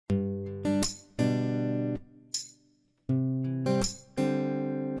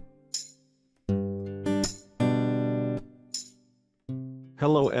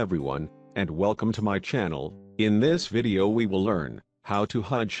Hello everyone, and welcome to my channel. In this video we will learn how to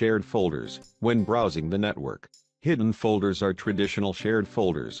hide shared folders when browsing the network. Hidden folders are traditional shared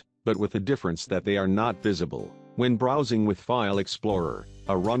folders, but with the difference that they are not visible when browsing with File Explorer,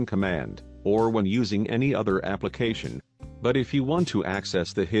 a run command, or when using any other application. But if you want to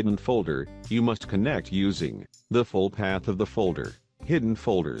access the hidden folder, you must connect using the full path of the folder. Hidden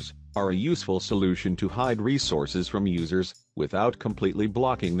folders are a useful solution to hide resources from users without completely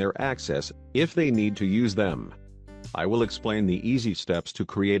blocking their access if they need to use them. I will explain the easy steps to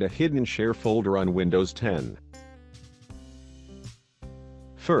create a hidden share folder on Windows 10.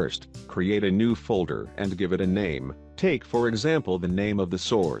 First, create a new folder and give it a name. Take for example the name of the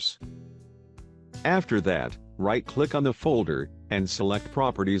source. After that, right-click on the folder and select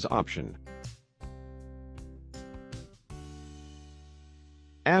Properties option.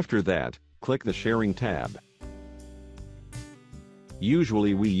 After that, click the Sharing tab.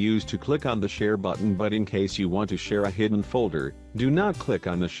 Usually we use to click on the Share button, but in case you want to share a hidden folder, do not click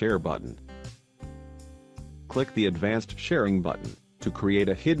on the Share button. Click the Advanced Sharing button to create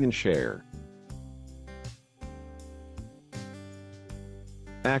a hidden share.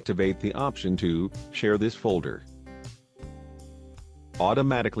 Activate the option to share this folder.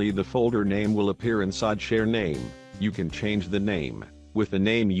 Automatically the folder name will appear inside Share Name. You can change the name with the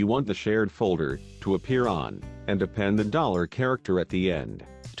name you want the shared folder to appear on, and append the $character at the end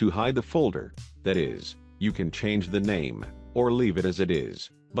to hide the folder. That is, you can change the name or leave it as it is,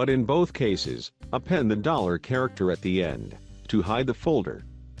 but in both cases, append the $character at the end to hide the folder.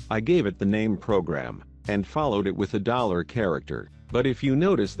 I gave it the name program and followed it with the $character, but if you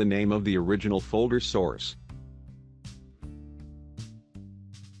notice the name of the original folder source.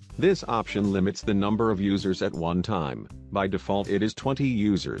 This option limits the number of users at one time. By default it is 20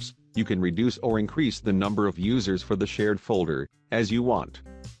 users. You can reduce or increase the number of users for the shared folder as you want.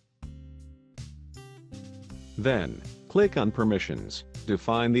 Then, click on Permissions.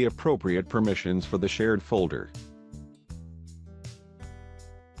 Define the appropriate permissions for the shared folder.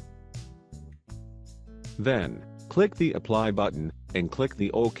 Then, click the Apply button and click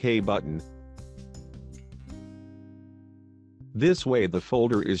the OK button. This way the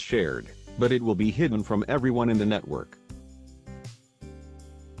folder is shared, but it will be hidden from everyone in the network.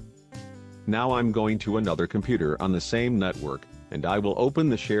 Now I'm going to another computer on the same network, and I will open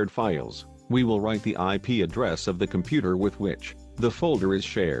the shared files. We will write the IP address of the computer with which the folder is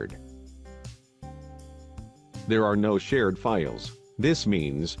shared. There are no shared files. This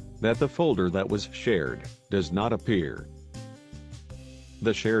means that the folder that was shared does not appear.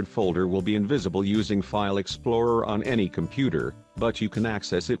 The shared folder will be invisible using File Explorer on any computer, but you can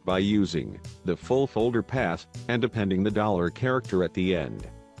access it by using the full folder path and appending the $character at the end.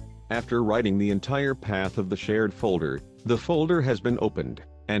 After writing the entire path of the shared folder, the folder has been opened,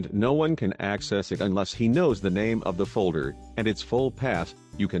 and no one can access it unless he knows the name of the folder and its full path.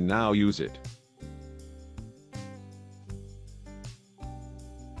 You can now use it.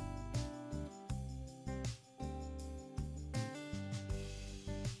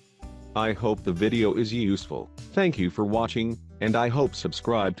 I hope the video is useful. Thank you for watching, and I hope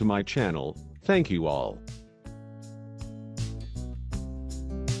subscribe to my channel. Thank you all.